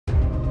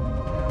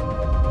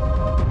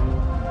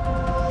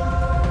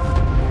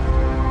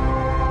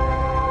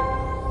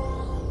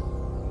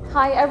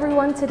Hi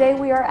everyone, today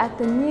we are at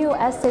the new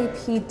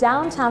SAP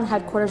downtown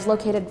headquarters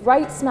located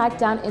right smack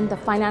down in the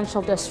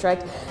financial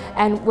district,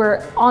 and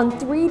we're on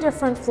 3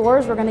 different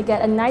floors. We're going to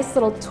get a nice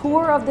little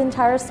tour of the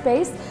entire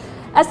space.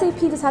 SAP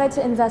decided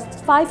to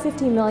invest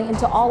 $550 million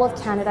into all of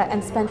Canada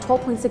and spend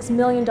 $12.6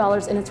 million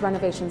in its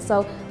renovations.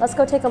 So let's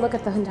go take a look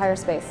at the entire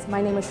space.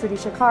 My name is Shruti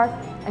Shekar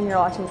and you're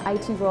watching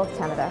IT World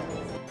Canada.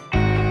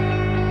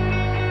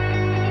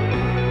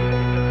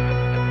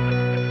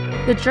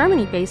 The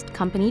Germany-based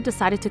company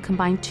decided to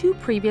combine 2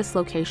 previous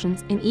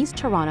locations in East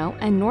Toronto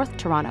and North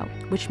Toronto,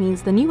 which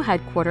means the new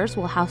headquarters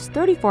will house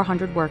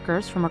 3,400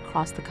 workers from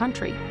across the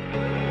country.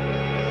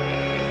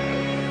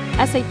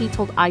 SAP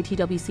told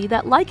ITWC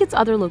that, like its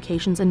other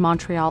locations in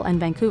Montreal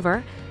and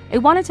Vancouver, it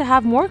wanted to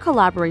have more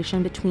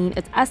collaboration between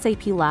its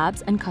SAP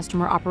labs and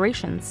customer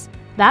operations.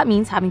 That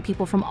means having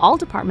people from all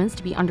departments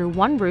to be under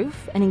one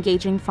roof and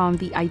engaging from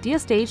the idea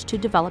stage to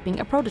developing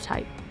a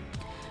prototype.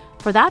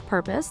 For that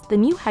purpose, the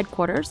new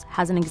headquarters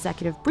has an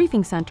executive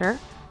briefing center,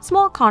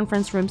 small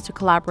conference rooms to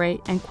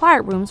collaborate, and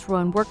quiet rooms for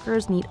when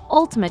workers need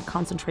ultimate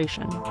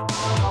concentration.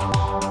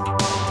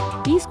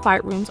 These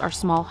quiet rooms are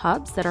small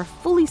hubs that are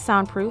fully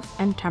soundproof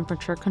and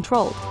temperature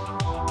controlled.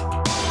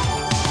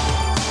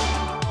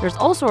 There's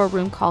also a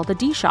room called the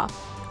D-Shop,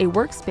 a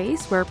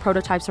workspace where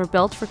prototypes are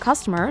built for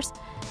customers,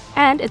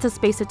 and it's a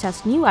space to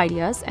test new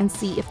ideas and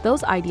see if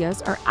those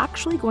ideas are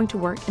actually going to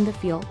work in the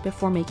field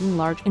before making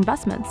large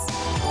investments.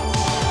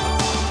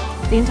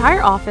 The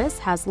entire office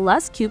has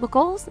less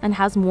cubicles and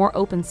has more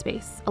open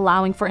space,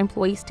 allowing for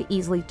employees to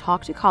easily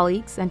talk to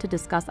colleagues and to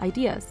discuss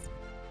ideas.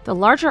 The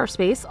larger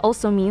space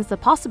also means the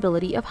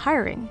possibility of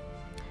hiring.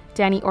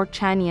 Danny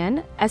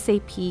Orchanian,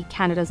 SAP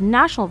Canada's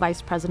National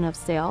Vice President of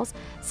Sales,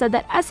 said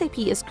that SAP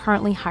is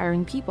currently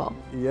hiring people.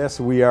 Yes,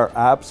 we are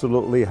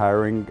absolutely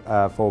hiring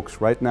folks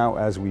right now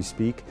as we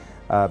speak.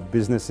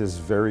 Business is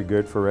very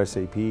good for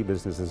SAP.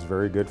 Business is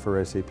very good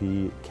for SAP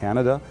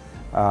Canada.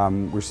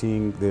 We're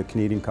seeing the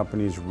Canadian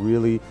companies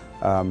really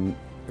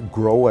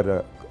grow at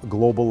a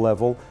global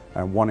level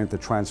and wanting to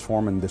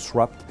transform and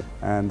disrupt,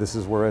 and this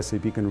is where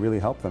SAP can really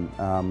help them,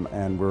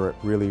 and we're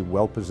really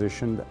well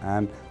positioned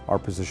and are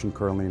positioned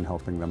currently in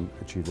helping them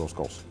achieve those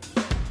goals.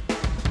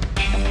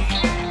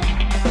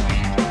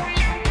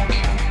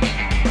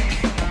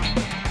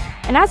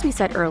 And as we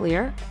said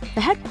earlier,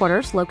 the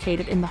headquarters,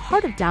 located in the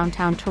heart of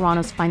downtown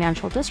Toronto's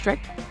financial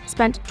district,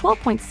 spent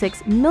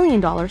 $12.6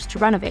 million to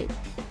renovate.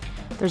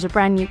 There's a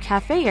brand new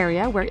cafe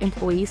area where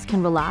employees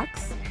can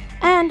relax,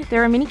 and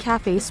there are mini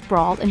cafes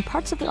sprawled in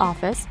parts of the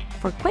office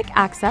for quick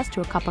access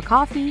to a cup of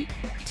coffee,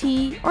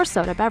 tea, or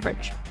soda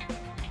beverage.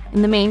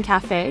 In the main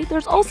cafe,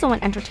 there's also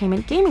an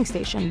entertainment gaming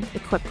station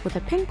equipped with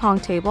a ping pong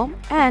table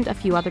and a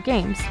few other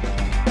games.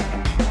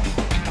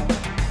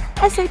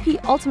 SAP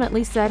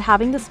ultimately said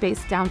having the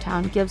space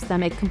downtown gives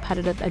them a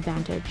competitive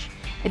advantage.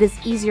 It is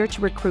easier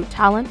to recruit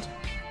talent,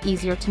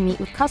 easier to meet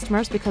with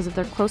customers because of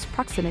their close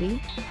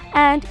proximity,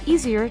 and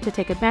easier to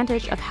take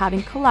advantage of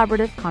having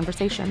collaborative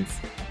conversations.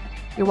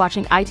 You're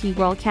watching IT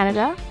World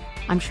Canada.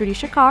 I'm Shruti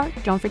Shekar.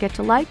 Don't forget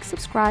to like,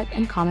 subscribe,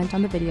 and comment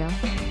on the video.